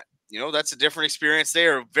value in that. That's a different experience. They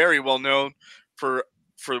are very well known for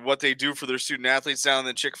what they do for their student athletes down in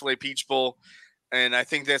the Chick-fil-A Peach Bowl, and I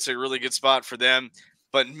think that's a really good spot for them.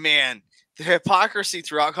 But man, the hypocrisy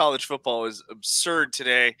throughout college football is absurd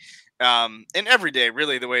today, and every day,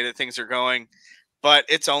 really, the way that things are going. But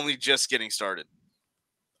it's only just getting started.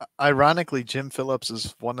 Ironically, Jim Phillips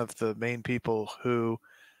is one of the main people who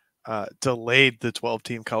delayed the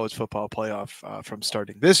 12-team college football playoff from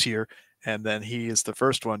starting this year, and then he is the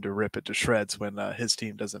first one to rip it to shreds when his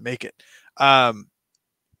team doesn't make it.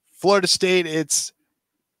 Florida State,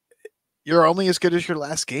 you're only as good as your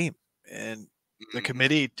last game, and the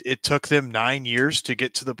committee, it took them 9 years to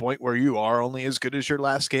get to the point where you are only as good as your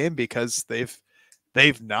last game because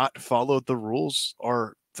they've not followed the rules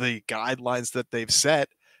or the guidelines that they've set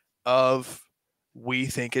of we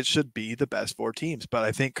think it should be the best 4 teams. But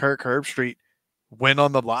I think Kirk Herbstreit went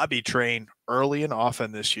on the lobby train early and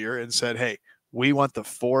often this year and said, hey, we want the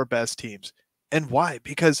 4 best teams. And why?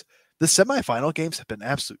 Because the semifinal games have been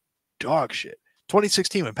absolute dog shit.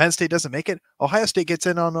 2016, when Penn State doesn't make it, Ohio State gets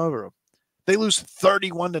in on over them. They lose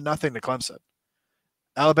 31-0 to Clemson.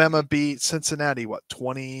 Alabama beat Cincinnati,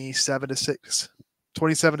 27-6?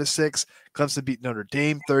 27-6. Clemson beat Notre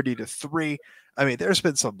Dame 30-3. I mean, there's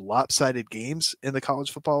been some lopsided games in the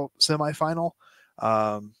college football semifinal.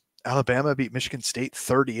 Alabama beat Michigan State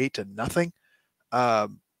 38-0.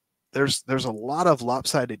 There's a lot of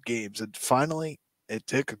lopsided games, and finally, it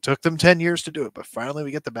took them 10 years to do it, but finally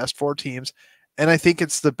we get the best 4 teams, and I think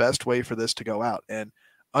it's the best way for this to go out. And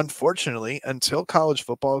unfortunately, until college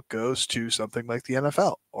football goes to something like the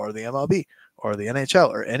NFL or the MLB or the NHL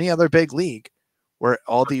or any other big league where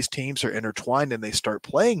all these teams are intertwined and they start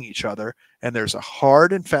playing each other, and there's a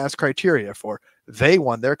hard and fast criteria for they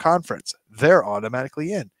won their conference, they're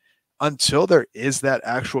automatically in. Until there is that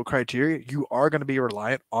actual criteria, you are going to be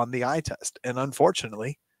reliant on the eye test. And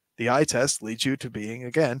unfortunately, the eye test leads you to being,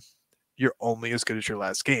 again, you're only as good as your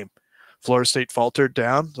last game. Florida State faltered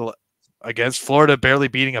down against Florida, barely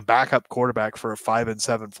beating a backup quarterback for a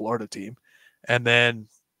 5-7 Florida team. And then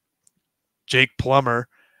Jake Plummer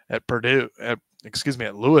at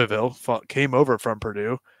Louisville came over from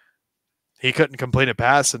Purdue. He couldn't complete a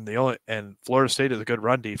pass, and Florida State is a good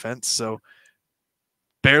run defense. So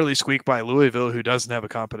barely squeaked by Louisville, who doesn't have a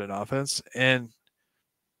competent offense. And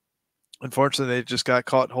unfortunately, they just got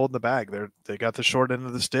caught holding the bag. They got the short end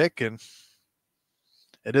of the stick, and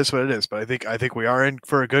it is what it is. But I think we are in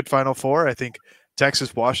for a good Final Four. I think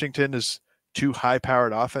Texas-Washington is 2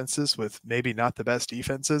 high-powered offenses with maybe not the best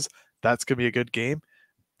defenses. That's going to be a good game.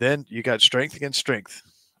 Then you got strength against strength.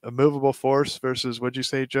 A movable force versus, what'd you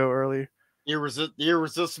say, Joe, earlier?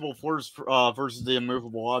 Irresistible force versus the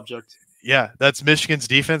immovable object. Yeah, that's Michigan's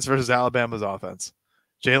defense versus Alabama's offense.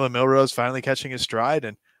 Jalen Milroe's finally catching his stride,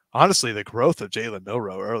 and honestly, the growth of Jalen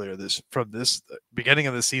Milroe earlier from this beginning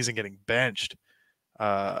of the season getting benched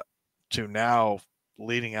to now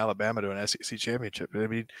leading Alabama to an SEC championship. I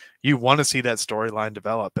mean, you want to see that storyline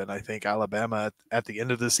develop, and I think Alabama at the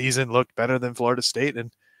end of the season looked better than Florida State.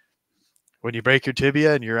 And when you break your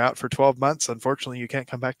tibia and you're out for 12 months, unfortunately, you can't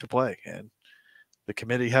come back to play. And the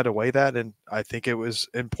committee had to weigh that, and I think it was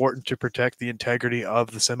important to protect the integrity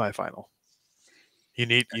of the semifinal. You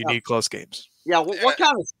need close games. Yeah, what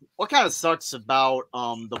kind of sucks about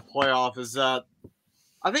the playoff is that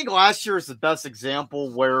I think last year is the best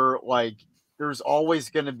example where like there's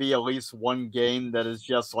always going to be at least one game that is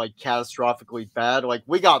just like catastrophically bad. Like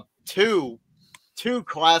we got two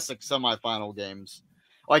classic semifinal games,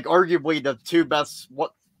 like arguably the 2 best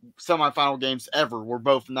semifinal games ever were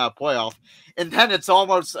both in that playoff. And then it's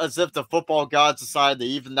almost as if the football gods decided to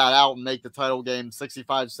even that out and make the title game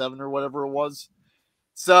 65-7 or whatever it was.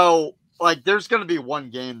 So, like, there's going to be one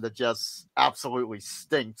game that just absolutely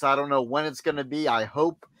stinks. I don't know when it's going to be. I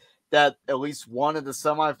hope that at least one of the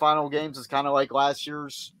semifinal games is kind of like last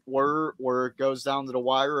year's were, where it goes down to the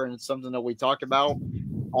wire, and it's something that we talk about.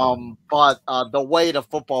 But the way the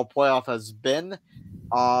football playoff has been,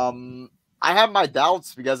 I have my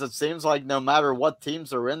doubts because it seems like no matter what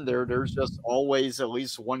teams are in there, there's just always at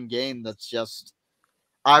least one game that's just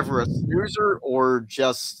either a snoozer or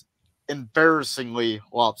just embarrassingly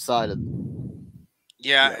lopsided.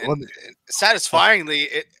 Yeah, and satisfyingly,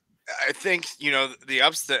 I think the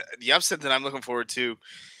upset that I'm looking forward to,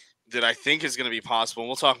 that I think is going to be possible. And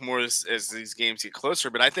we'll talk more as these games get closer.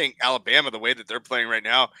 But I think Alabama, the way that they're playing right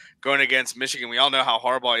now, going against Michigan, we all know how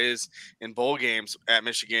Harbaugh is in bowl games at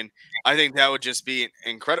Michigan. I think that would just be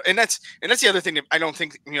incredible. And that's the other thing that I don't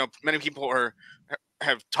think many people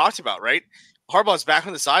have talked about. Right, Harbaugh's back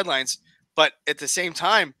on the sidelines, but at the same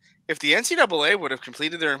time, if the NCAA would have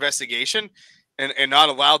completed their investigation and not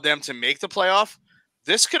allowed them to make the playoff,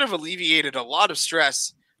 this could have alleviated a lot of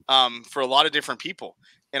stress for a lot of different people.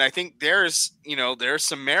 And I think there's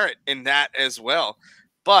some merit in that as well.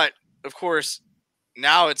 But of course,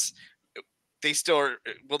 now are they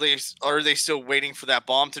still waiting for that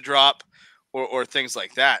bomb to drop or things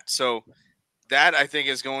like that? So that I think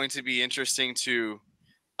is going to be interesting to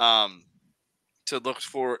look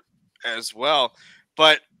for as well.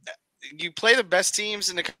 But you play the best teams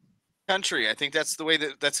in the country. I think that's the way way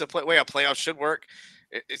a playoff should work.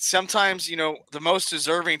 It's sometimes, the most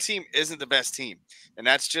deserving team isn't the best team. And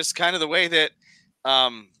that's just kind of the way that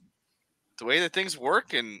things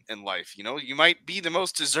work in life. You might be the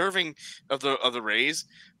most deserving of the Rays,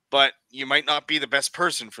 but you might not be the best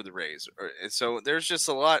person for the Rays. So there's just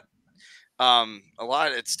a lot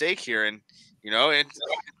at stake here. And,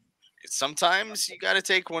 sometimes you got to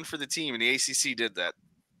take one for the team, and the ACC did that.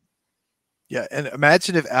 Yeah, and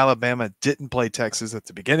imagine if Alabama didn't play Texas at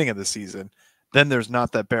the beginning of the season. then there's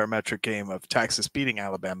not that barometric game of Texas beating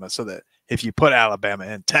Alabama. So that if you put Alabama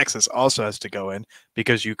in, Texas also has to go in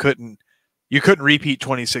because you couldn't repeat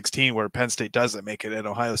 2016 where Penn State doesn't make it and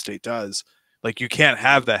Ohio State does. Like you can't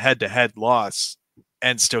have the head-to-head loss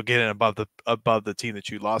and still get in above the team that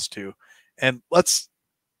you lost to. And let's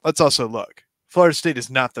also look. Florida State is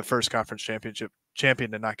not the first conference championship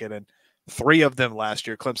champion to not get in. 3 of them last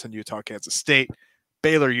year: Clemson, Utah, Kansas State,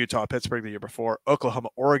 Baylor, Utah, Pittsburgh the year before, Oklahoma,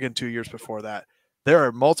 Oregon 2 years before that. There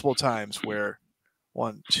are multiple times where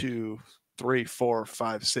 1, 2, 3, 4,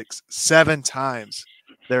 5, 6, 7 times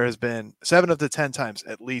there has been 7 of the 10 times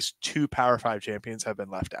at least 2 Power 5 champions have been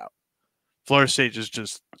left out. Florida State is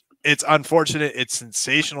just, it's unfortunate. It's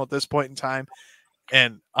sensational at this point in time.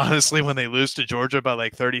 And honestly, when they lose to Georgia by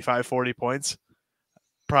like 35, 40 points,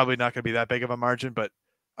 probably not going to be that big of a margin. But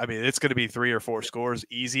I mean, it's going to be 3 or 4 scores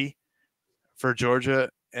easy for Georgia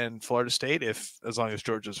and Florida State, as long as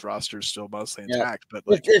Georgia's roster is still mostly intact. But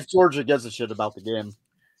like, if Georgia gives a shit about the game,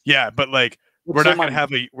 yeah. But like, we're not going to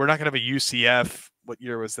have a UCF. What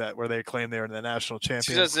year was that? Where they claimed they were the national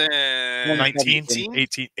champion? 2019,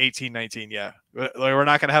 18, 19. Yeah, we're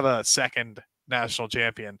not going to have a second national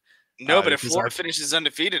champion. No, but if Florida finishes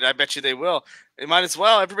undefeated, I bet you they will. It might as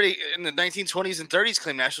well. Everybody in the 1920s and 30s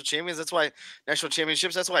claimed national champions. That's why national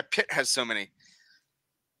championships. That's why Pitt has so many.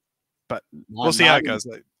 But we'll see how it goes.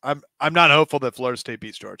 I'm not hopeful that Florida State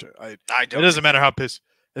beats Georgia. I don't. It doesn't matter how pissed.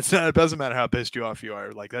 It doesn't matter how pissed you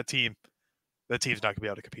are. Like that team's not going to be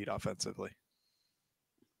able to compete offensively.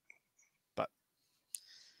 But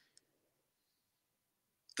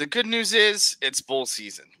the good news is it's bowl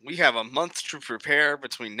season. We have a month to prepare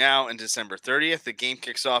between now and December 30th. The game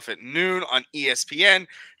kicks off at noon on ESPN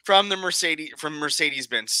from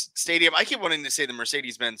Mercedes-Benz Stadium. I keep wanting to say the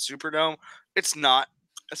Mercedes-Benz Superdome. It's not.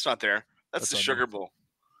 That's not there. That's the Sugar Bowl.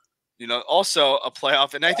 Also a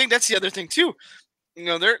playoff, and I think that's the other thing too.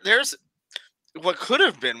 There's what could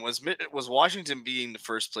have been was Washington being the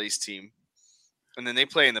first place team, and then they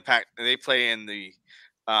play in the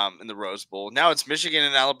Rose Bowl. Now it's Michigan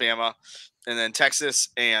and Alabama, and then Texas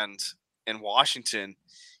and Washington,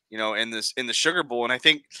 in the Sugar Bowl. And I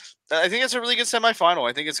think it's a really good semifinal.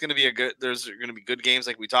 I think it's going to be there's going to be good games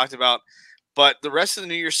like we talked about, but the rest of the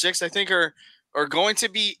New Year's Six I think are going to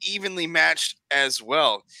be evenly matched as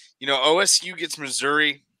well. OSU gets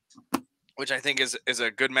Missouri, which I think is a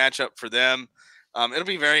good matchup for them. It'll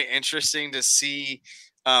be very interesting to see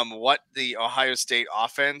what the Ohio State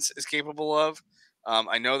offense is capable of.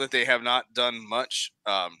 I know that they have not done much,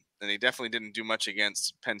 and they definitely didn't do much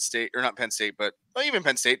against Penn State, or not Penn State, but even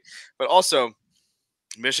Penn State, but also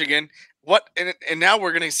Michigan. And now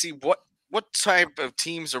we're going to see what type of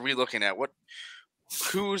teams are we looking at?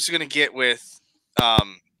 Who's going to get with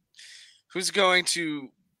who's going to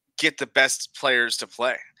get the best players to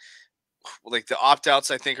play? Like the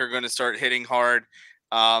opt-outs, I think, are going to start hitting hard,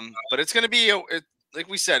 but it's going to be like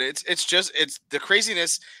we said, it's the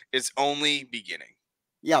craziness is only beginning.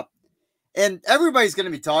 Yep. And everybody's going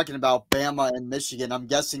to be talking about Bama and Michigan. I'm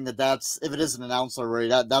guessing that's, if it isn't announced already,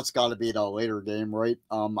 that's got to be at a later game, right?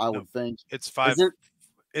 I would think it's 5.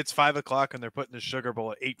 It's 5 o'clock, and they're putting the Sugar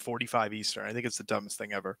Bowl at 8:45 Eastern. I think it's the dumbest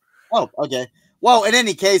thing ever. Oh, okay. Well, in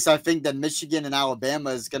any case, I think that Michigan and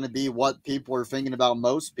Alabama is going to be what people are thinking about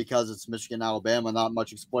most because it's Michigan, Alabama. Not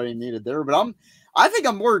much explaining needed there, but I think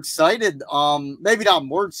I'm more excited. Maybe not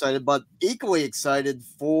more excited, but equally excited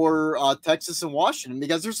for Texas and Washington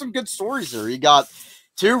because there's some good stories there. You got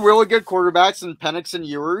 2 really good quarterbacks in Penix and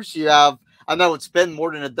Ewers. You have, I know it's been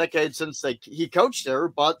more than a decade since he coached there,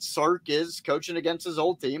 but Sark is coaching against his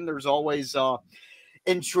old team. There's always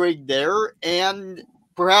intrigue there, and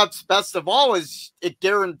perhaps best of all is it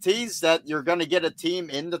guarantees that you're going to get a team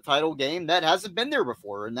in the title game that hasn't been there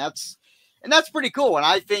before, and that's pretty cool. And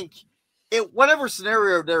I think whatever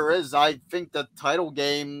scenario there is, I think the title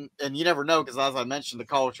game, and you never know because as I mentioned, the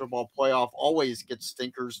college football playoff always gets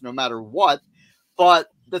stinkers no matter what. But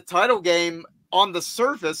the title game on the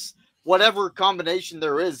surface, whatever combination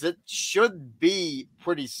there is, it should be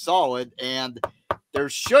pretty solid, and there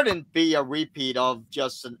shouldn't be a repeat of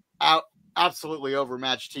just an absolutely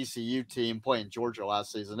overmatched TCU team playing Georgia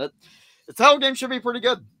last season. The title game should be pretty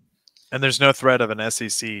good. And there's no threat of an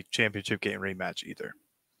SEC championship game rematch either.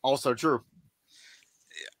 Also true.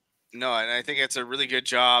 No, and I think it's a really good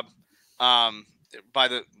job by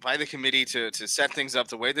the committee to set things up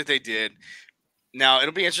the way that they did. Now,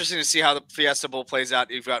 it'll be interesting to see how the Fiesta Bowl plays out.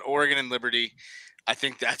 You've got Oregon and Liberty. I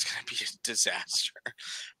think that's going to be a disaster.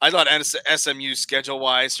 I thought SMU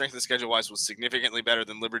strength of schedule-wise was significantly better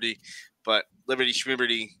than Liberty, but Liberty,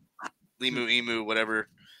 Schmiberty, Limu, Emu, whatever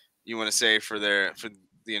you want to say for the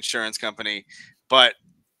insurance company. But,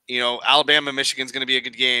 Alabama, Michigan's going to be a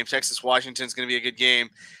good game. Texas, Washington's going to be a good game.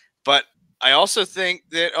 But I also think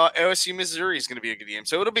that OSU, Missouri is going to be a good game.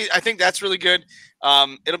 So I think that's really good.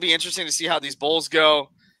 It'll be interesting to see how these bowls go.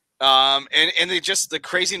 And the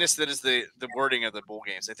craziness that is the wording of the bowl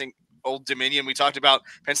games. I think Old Dominion, we talked about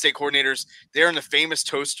Penn State coordinators. They're in the famous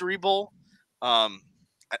Toastery Bowl. I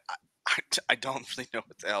don't really know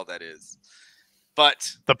what the hell that is.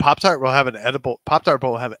 But the Pop-Tart will have an edible Pop-Tart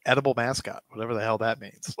Bowl will have an edible mascot, whatever the hell that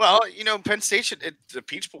means. Well, Penn State the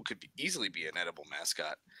Peach Bowl could easily be an edible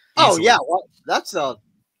mascot. Oh yeah, well,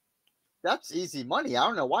 that's easy money. I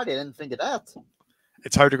don't know why they didn't think of that.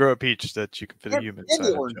 It's hard to grow a peach that you can fit a human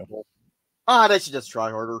inside. They should just try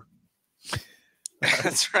harder.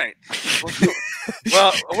 That's right.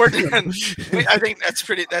 Well, we're done. I think that's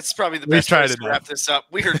probably the best way to wrap this up.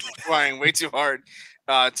 We are trying way too hard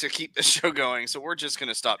to keep the show going, so we're just going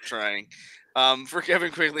to stop trying. For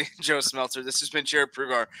Kevin Quigley and Joe Smeltzer, this has been Jared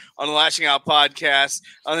Prugar on the Lashing Out podcast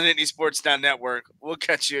on the Nittany Sports Now Network. We'll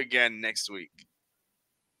catch you again next week.